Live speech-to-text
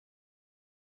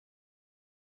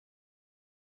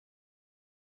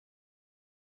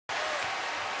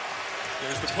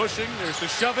There's the pushing, there's the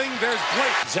shoving, there's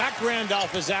Blake. Zach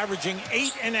Randolph is averaging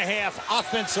 8.5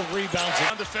 offensive rebounds.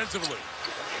 Defensively.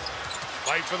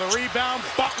 Fight for the rebound,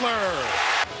 Butler.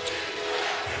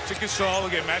 To Gasol,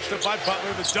 again matched up by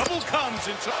Butler. The double comes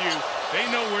into you. They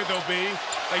know where they'll be.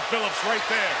 Like Phillips right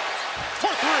there.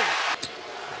 For three.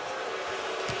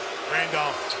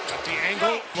 Randolph got the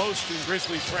angle most in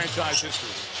Grizzlies franchise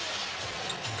history.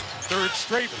 Third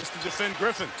straight is to defend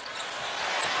Griffin.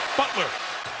 Butler.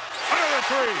 Another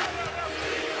three.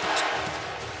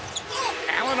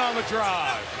 Allen on the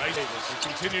drive. Nice. We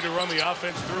continue to run the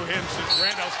offense through him since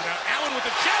Randolph's been out. Allen with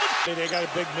the challenge. They got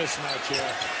a big mismatch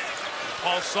here.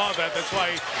 Paul saw that. That's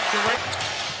why.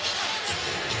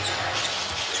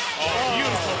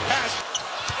 Beautiful pass.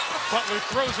 Butler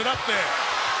throws it up there.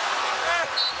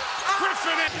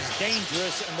 Griffin is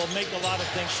dangerous and will make a lot of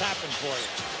things happen for you.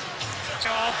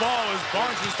 All ball as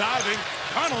Barnes is diving.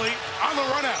 Connolly on the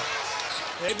run out.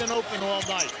 They've been open all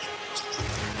night.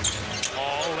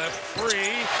 All left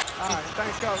free. All right,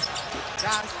 thanks, Coach.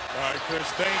 Guys. All right, Chris,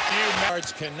 thank you.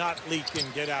 Guards cannot leak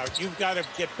and get out. You've got to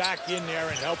get back in there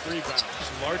and help rebound.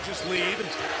 Largest lead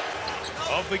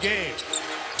of the game.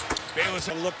 Bayless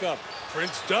look up.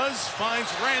 Prince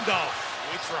finds Randolph.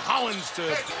 Waits for Hollins to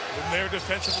in there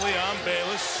defensively on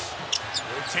Bayless.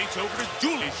 Rotates over to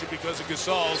Dooley because of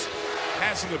Gasol's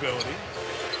passing ability.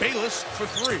 Bayless for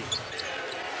three.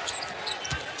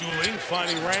 Dooley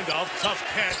finding Randolph. Tough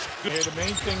catch. Hey, the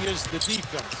main thing is the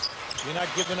defense. You're not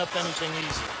giving up anything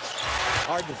easy.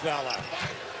 Hard to foul out.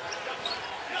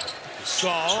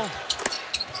 Gasol.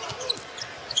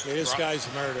 Yeah, this guy's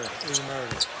murder. He's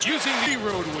murder. Using the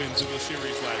road wins in the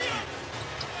series last year.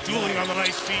 Dueling on the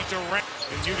nice feed to Randolph.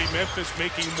 And UV Memphis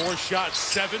making more shots.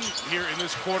 7 here in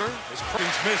this quarter. As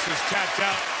Prince Smith is tapped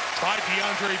out by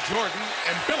DeAndre Jordan.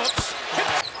 And Phillips hit.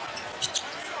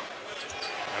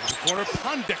 Out of the corner,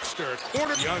 Pondexter.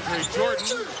 Corner, DeAndre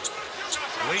Jordan.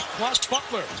 Late clock,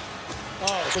 Butler.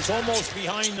 Oh, it was almost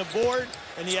behind the board,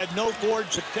 and he had no board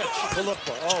to catch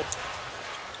Filippo. Oh.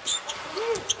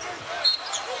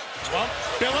 Well,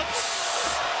 Phillips.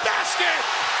 Basket!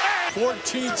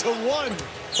 14-1.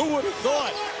 Who would have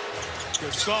thought?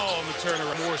 Gasol on the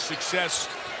turnaround. More success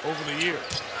over the year.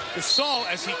 Gasol,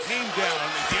 as he came down,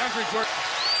 and DeAndre Jordan.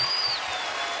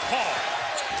 Paul.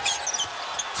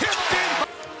 Tipped in.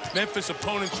 Memphis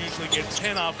opponents usually get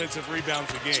 10 offensive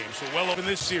rebounds a game. So well up in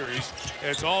this series. And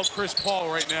it's all Chris Paul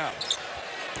right now.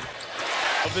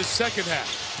 Of this second half.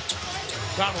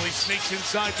 Connolly sneaks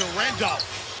inside to Randolph.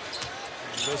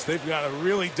 Thus, they've got to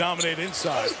really dominate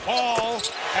inside. Paul,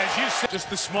 as you said, just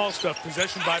the small stuff,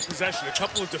 possession by possession. A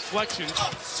couple of deflections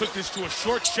took this to a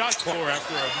short shot floor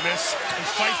after a miss and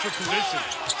fight for position.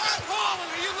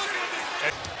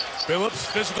 And Phillips,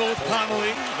 physical with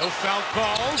Connolly, no foul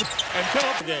called. And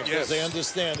Phillips, game, yes, they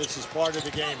understand this is part of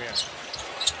the game here.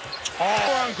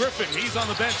 All on Griffin, he's on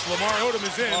the bench. Lamar Odom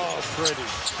is in. Oh, pretty.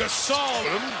 Gasol.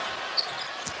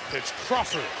 It's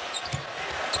Crawford.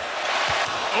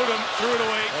 Odom threw it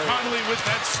away. Connolly with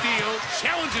that steal.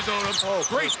 Challenges Odom. Oh,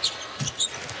 great.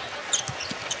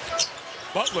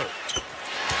 Butler.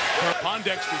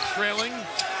 Pondexter trailing.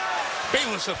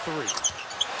 Bayless a three.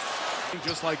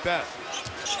 Just like that.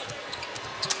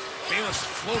 Bayless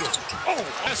floater. Oh,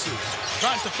 messes.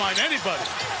 Tries to find anybody.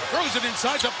 Throws it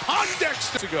inside to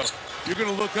Pondexter to go. You're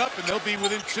going to look up and they'll be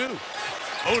within 2.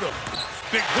 Odom.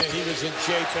 Big hit. He was in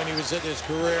shape and he was at his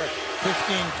career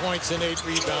 15 points and 8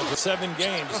 rebounds in 7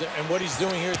 games. And what he's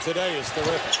doing here today is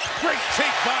terrific. Great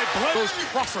take by Blake.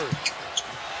 Crawford.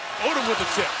 Odom with the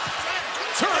tip.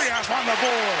 Turiaf on the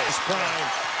board. His prime.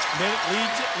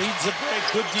 Leads the break.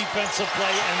 Good defensive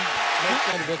play and make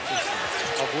kind of interesting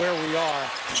of where we are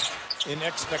in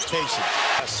expectation.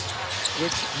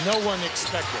 Which no one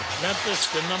expected. Memphis,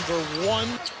 the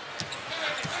 #1.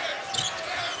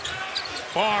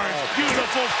 Barnes,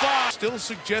 beautiful foul. Still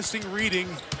suggesting reading,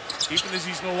 even as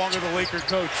he's no longer the Laker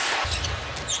coach.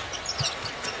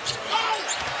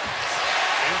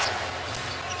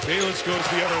 Bayless goes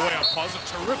the other way. I'll pause. A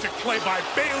terrific play by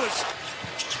Bayless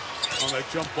on that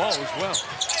jump ball as well.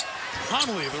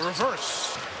 Connolly, the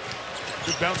reverse.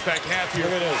 Good bounce back half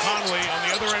here. Connolly on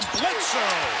the other end. Bledsoe.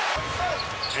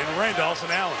 And Randolph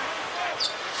and Allen.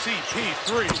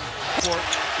 CP3. You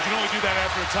can only do that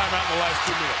after a timeout in the last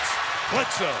 2 minutes.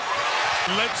 Bledsoe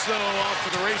off to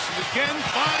the races again.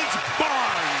 Finds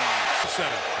Barnes.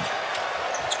 Center.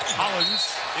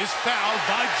 Hollins is fouled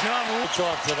by John Wall.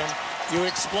 Talk to them. You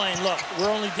explain, look,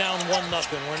 we're only down 1-0.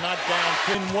 We're not down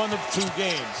in 1 of 2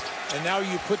 games. And now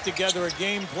you put together a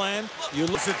game plan.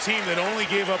 It's a team that only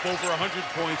gave up over 100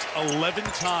 points 11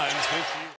 times this year.